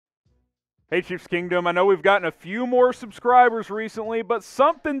Hey, Chiefs Kingdom, I know we've gotten a few more subscribers recently, but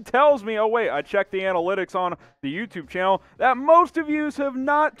something tells me, oh wait, I checked the analytics on the YouTube channel, that most of you have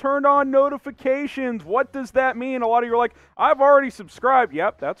not turned on notifications. What does that mean? A lot of you are like, I've already subscribed.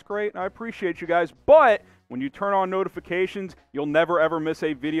 Yep, that's great. I appreciate you guys. But when you turn on notifications, you'll never ever miss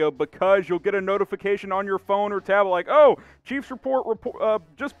a video because you'll get a notification on your phone or tablet like, oh, Chiefs Report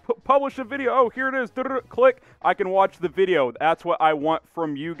just published a video. Oh, here it is. Click. I can watch the video. That's what I want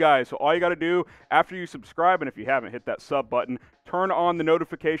from you guys. So all you got to do after you subscribe, and if you haven't, hit that sub button, turn on the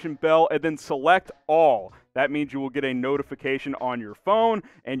notification bell, and then select all. That means you will get a notification on your phone,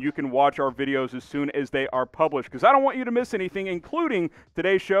 and you can watch our videos as soon as they are published, because I don't want you to miss anything, including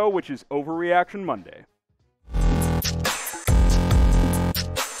today's show, which is Overreaction Monday.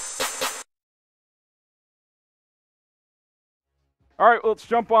 All right, let's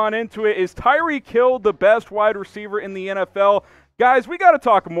jump on into it. Is Tyreek Hill the best wide receiver in the NFL? Guys, we got to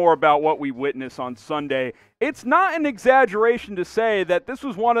talk more about what we witnessed on Sunday. It's not an exaggeration to say that this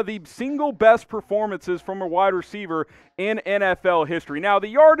was one of the single best performances from a wide receiver in NFL history. Now, the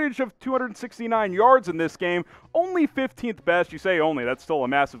yardage of 269 yards in this game, only 15th best. You say only, that's still a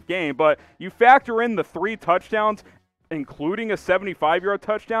massive game, but you factor in the 3 touchdowns, including a 75-yard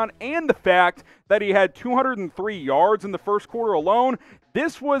touchdown, and the fact that he had 203 yards in the first quarter alone.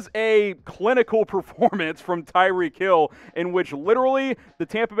 This was a clinical performance from Tyreek Hill in which literally the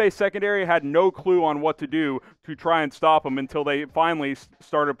Tampa Bay secondary had no clue on what to do to try and stop him until they finally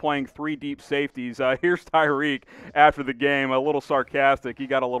started playing 3 deep safeties. Here's Tyreek after the game, a little sarcastic. He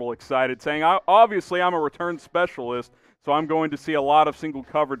got a little excited, saying, obviously I'm a return specialist, so I'm going to see a lot of single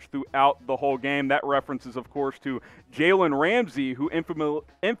coverage throughout the whole game. That references, of course, to Jalen Ramsey, who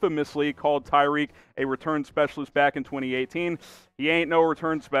infamously called Tyreek a return specialist back in 2018. He ain't no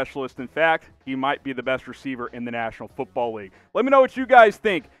return specialist. In fact, he might be the best receiver in the National Football League. Let me know what you guys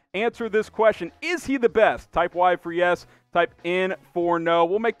think. Answer this question. Is he the best? Type Y for yes. Type N for no.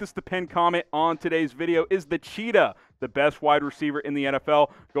 We'll make this the pinned comment on today's video. Is the Cheetah the best wide receiver in the NFL?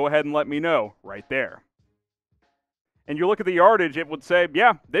 Go ahead and let me know right there. And you look at the yardage, it would say,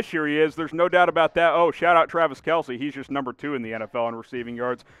 yeah, this year he is. There's no doubt about that. Oh, shout out Travis Kelce. He's just number 2 in the NFL in receiving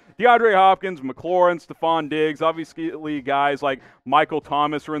yards. DeAndre Hopkins, McLaurin, Stephon Diggs, obviously guys like Michael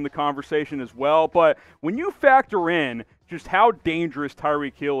Thomas are in the conversation as well. But when you factor in just how dangerous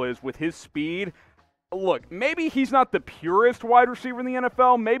Tyreek Hill is with his speed, look, maybe he's not the purest wide receiver in the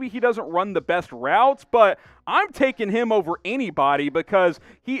NFL. Maybe he doesn't run the best routes, but I'm taking him over anybody because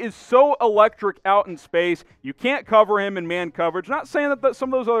he is so electric out in space. You can't cover him in man coverage. Not saying that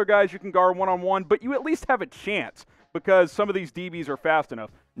some of those other guys you can guard one-on-one, but you at least have a chance because some of these DBs are fast enough.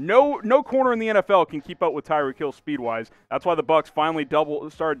 No corner in the NFL can keep up with Tyreek Hill speed-wise. That's why the Bucs finally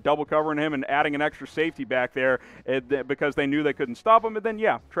started double covering him and adding an extra safety back there because they knew they couldn't stop him. And then,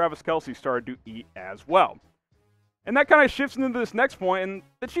 yeah, Travis Kelce started to eat as well. And that kind of shifts into this next point, and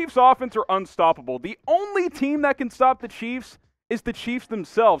the Chiefs' offense are unstoppable. The only team that can stop the Chiefs is the Chiefs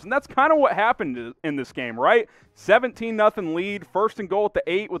themselves, and that's kind of what happened in this game, right? 17-0 lead, 1st and goal at the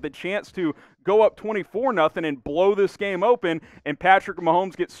 8 with a chance to go up 24-0 and blow this game open, and Patrick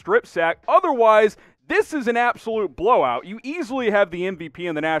Mahomes gets strip sacked. Otherwise, this is an absolute blowout. You easily have the MVP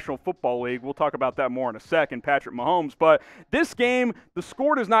in the National Football League. We'll talk about that more in a second, Patrick Mahomes. But this game, the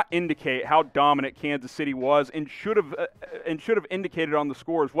score does not indicate how dominant Kansas City was and should have indicated on the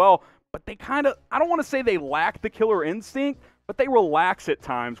score as well. But they kind of, I don't want to say they lack the killer instinct, but they relax at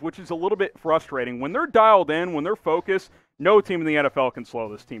times, which is a little bit frustrating. When they're dialed in, when they're focused, no team in the NFL can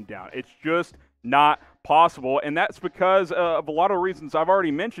slow this team down. It's just not possible, and that's because of a lot of reasons I've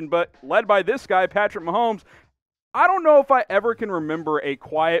already mentioned, but led by this guy, Patrick Mahomes. I don't know if I ever can remember a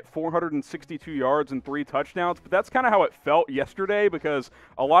quiet 462 yards and 3 touchdowns, but that's kind of how it felt yesterday because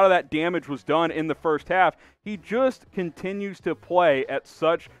a lot of that damage was done in the first half. He just continues to play at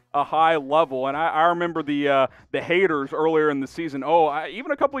such a high level, and I remember the haters earlier in the season.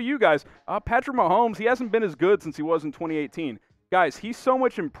 Even a couple of you guys, Patrick Mahomes, he hasn't been as good since he was in 2018. Guys, he's so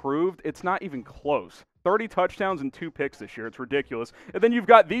much improved, it's not even close. 30 touchdowns and 2 picks this year. It's ridiculous. And then you've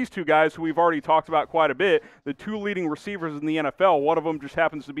got these 2 guys who we've already talked about quite a bit, the 2 leading receivers in the NFL. One of them just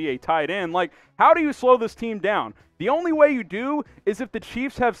happens to be a tight end. Like, how do you slow this team down? The only way you do is if the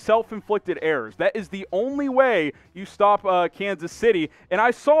Chiefs have self-inflicted errors. That is the only way you stop Kansas City.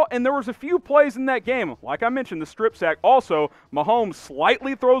 And there was a few plays in that game. Like I mentioned, the strip sack. Also, Mahomes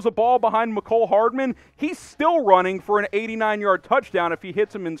slightly throws a ball behind Mecole Hardman. He's still running for an 89-yard touchdown if he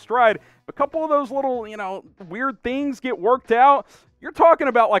hits him in stride. A couple of those little, weird things get worked out. You're talking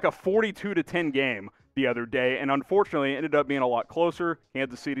about like a 42-10 game the other day, and unfortunately it ended up being a lot closer.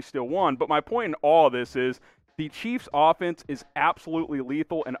 Kansas City still won. But my point in all of this is The Chiefs' offense is absolutely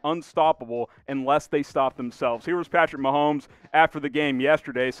lethal and unstoppable unless they stop themselves. Here was Patrick Mahomes after the game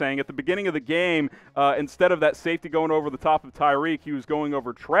yesterday saying at the beginning of the game, instead of that safety going over the top of Tyreek, he was going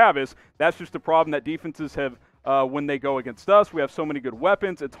over Travis. That's just a problem that defenses have when they go against us. We have so many good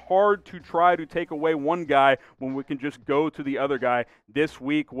weapons. It's hard to try to take away one guy when we can just go to the other guy. This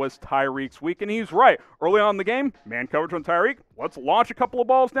week was Tyreek's week, and he's right. Early on in the game, man coverage on Tyreek. Let's launch a couple of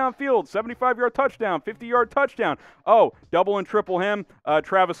balls downfield. 75-yard touchdown, 50-yard touchdown. Oh, double and triple him.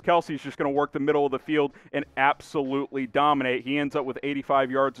 Travis Kelce is just going to work the middle of the field and absolutely dominate. He ends up with 85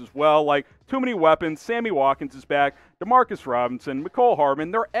 yards as well. Like, too many weapons. Sammy Watkins is back. Demarcus Robinson, McCole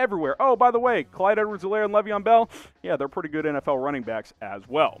Hardman, they're everywhere. Oh, by the way, Clyde Edwards-Helaire and Le'Veon Bell, yeah, they're pretty good NFL running backs as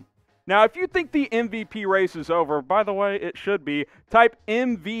well. Now, if you think the MVP race is over, by the way, it should be, type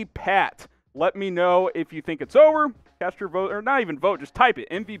MVPat. Let me know if you think it's over. Cast your vote, or not even vote, just type it,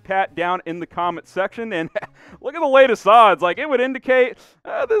 MVPat, down in the comment section. And look at the latest odds. Like, it would indicate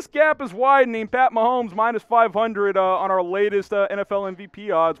this gap is widening. Pat Mahomes minus 500 on our latest NFL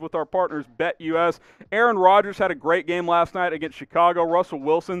MVP odds with our partners BetUS. Aaron Rodgers had a great game last night against Chicago. Russell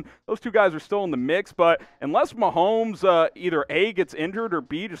Wilson, those two guys are still in the mix. But unless Mahomes either A, gets injured, or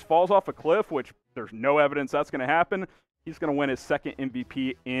B, just falls off a cliff, which there's no evidence that's going to happen, he's going to win his second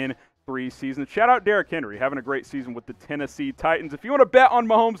MVP in 3 seasons. Shout out Derrick Henry, having a great season with the Tennessee Titans. If you want to bet on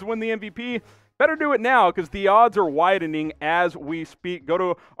Mahomes to win the MVP, better do it now because the odds are widening as we speak. Go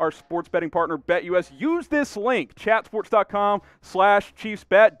to our sports betting partner, BetUS. Use this link,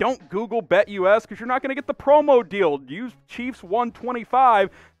 chatsports.com/ChiefsBet. Don't Google BetUS because you're not going to get the promo deal. Use Chiefs125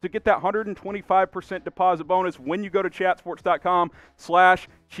 to get that 125% deposit bonus when you go to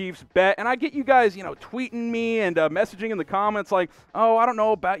chatsports.com/ChiefsBet. And I get you guys, tweeting me and messaging in the comments like, oh, I don't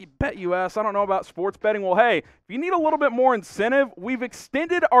know about BetUS. I don't know about sports betting. Well, hey, if you need a little bit more incentive, we've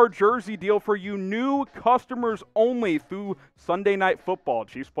extended our jersey deal for you new customers only through Sunday Night Football.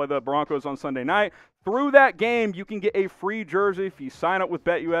 Chiefs play the Broncos on Sunday night. Through that game, you can get a free jersey if you sign up with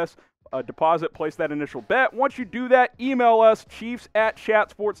BetUS. Deposit, place that initial bet. Once you do that, email us,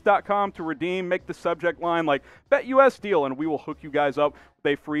 chiefs@chatsports.com to redeem. Make the subject line like BetUS deal, and we will hook you guys up with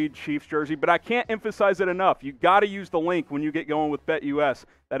a free Chiefs jersey. But I can't emphasize it enough. You got to use the link when you get going with BetUS.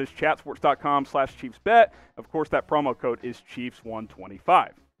 That is chatsports.com/ChiefsBet. Of course, that promo code is Chiefs125.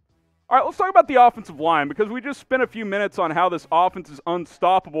 All right, let's talk about the offensive line because we just spent a few minutes on how this offense is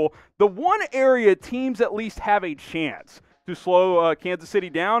unstoppable. The one area teams at least have a chance to slow Kansas City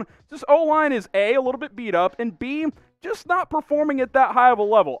down, this O-line is A, a little bit beat up, and B, just not performing at that high of a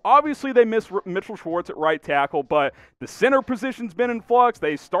level. Obviously, they missed Mitchell Schwartz at right tackle, but the center position's been in flux.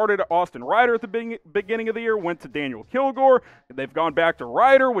 They started Austin Ryder at the beginning of the year, went to Daniel Kilgore. They've gone back to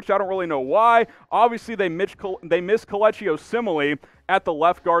Ryder, which I don't really know why. Obviously, they missed Kelechi Osemele at the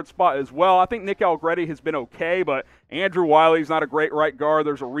left guard spot as well. I think Nick Allegretti has been okay, but Andrew Wiley's not a great right guard.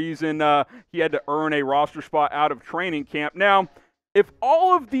 There's a reason he had to earn a roster spot out of training camp. Now, if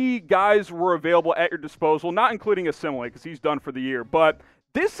all of the guys were available at your disposal, not including Osemele because he's done for the year, but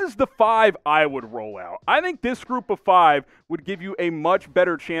this is the 5 I would roll out. I think this group of 5 would give you a much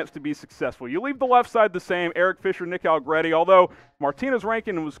better chance to be successful. You leave the left side the same, Eric Fisher, Nick Allegretti, although Martinez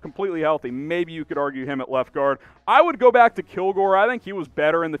Rankin was completely healthy. Maybe you could argue him at left guard. I would go back to Kilgore. I think he was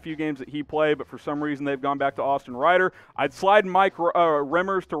better in the few games that he played, but for some reason they've gone back to Austin Ryder. I'd slide Mike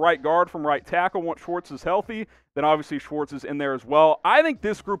Remmers to right guard from right tackle once Schwartz is healthy. Then obviously Schwartz is in there as well. I think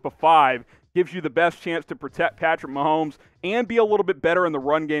this group of 5 gives you the best chance to protect Patrick Mahomes and be a little bit better in the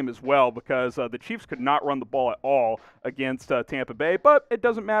run game as well because the Chiefs could not run the ball at all against Tampa Bay, but it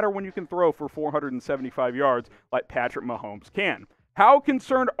doesn't matter when you can throw for 475 yards like Patrick Mahomes can. How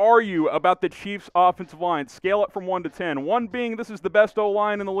concerned are you about the Chiefs' offensive line? Scale it from 1 to 10. 1 being this is the best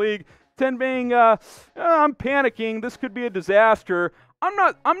O-line in the league. 10 being I'm panicking. This could be a disaster. I'm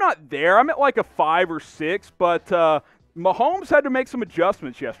not there. I'm at like a 5 or 6, but Mahomes had to make some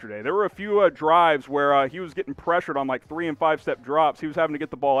adjustments yesterday. There were a few drives where he was getting pressured on like 3- and 5-step drops. He was having to get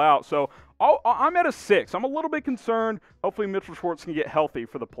the ball out. So I'm at a 6. I'm a little bit concerned. Hopefully Mitchell Schwartz can get healthy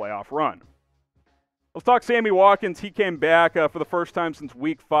for the playoff run. Let's talk Sammy Watkins. He came back for the first time since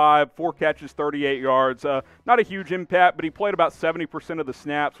week 5, 4 catches, 38 yards. Not a huge impact, but he played about 70% of the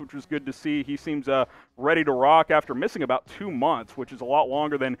snaps, which was good to see. He seems ready to rock after missing about 2 months, which is a lot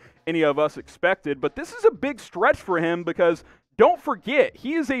longer than any of us expected. But this is a big stretch for him because don't forget,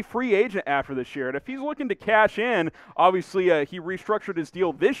 he is a free agent after this year. And if he's looking to cash in, obviously he restructured his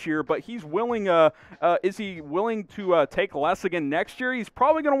deal this year, but he's willing, is he willing to take less again next year? He's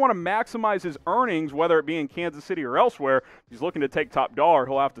probably going to want to maximize his earnings, whether it be in Kansas City or elsewhere. If he's looking to take top dollar,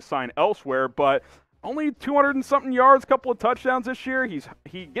 he'll have to sign elsewhere. But only 200 and something yards, couple of touchdowns this year.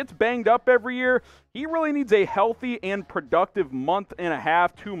 He gets banged up every year. He really needs a healthy and productive month and a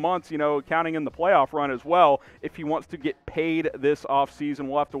half, 2 months, counting in the playoff run as well, if he wants to get paid this offseason.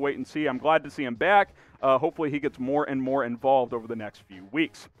 We'll have to wait and see. I'm glad to see him back. Hopefully he gets more and more involved over the next few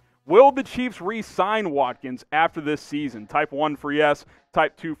weeks. Will the Chiefs re-sign Watkins after this season? Type 1 for yes,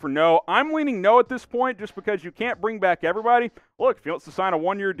 type 2 for no. I'm leaning no at this point just because you can't bring back everybody. Look, if he wants to sign a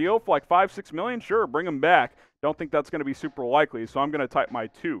 1-year deal for like $5-6 million, sure, bring him back. Don't think that's going to be super likely, so I'm going to type my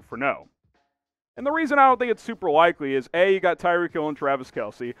 2 for no. And the reason I don't think it's super likely is, A, you got Tyreek Hill and Travis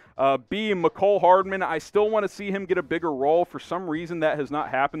Kelce. B, McCole Hardman. I still want to see him get a bigger role. For some reason, that has not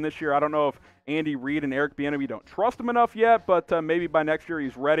happened this year. I don't know if Andy Reid and Eric Bieniemy don't trust him enough yet, but maybe by next year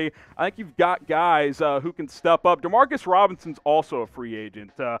he's ready. I think you've got guys who can step up. Demarcus Robinson's also a free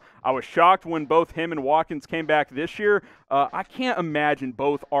agent. I was shocked when both him and Watkins came back this year. I can't imagine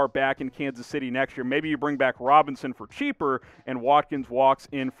both are back in Kansas City next year. Maybe you bring back Robinson for cheaper and Watkins walks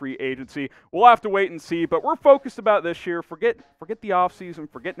in free agency. We'll have to wait and see, but we're focused about this year. Forget the offseason,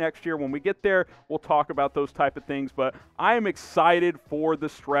 forget next year. When we get there, we'll talk about those type of things, but I am excited for the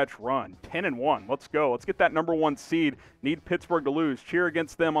stretch run. 10-1. Let's go. Let's get that number 1 seed. Need Pittsburgh to lose. Cheer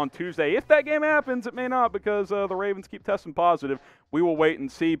against them on Tuesday. If that game happens, it may not because the Ravens keep testing positive. We will wait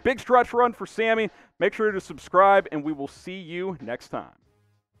and see. Big stretch run for Sammy. Make sure to subscribe, and we will see you next time.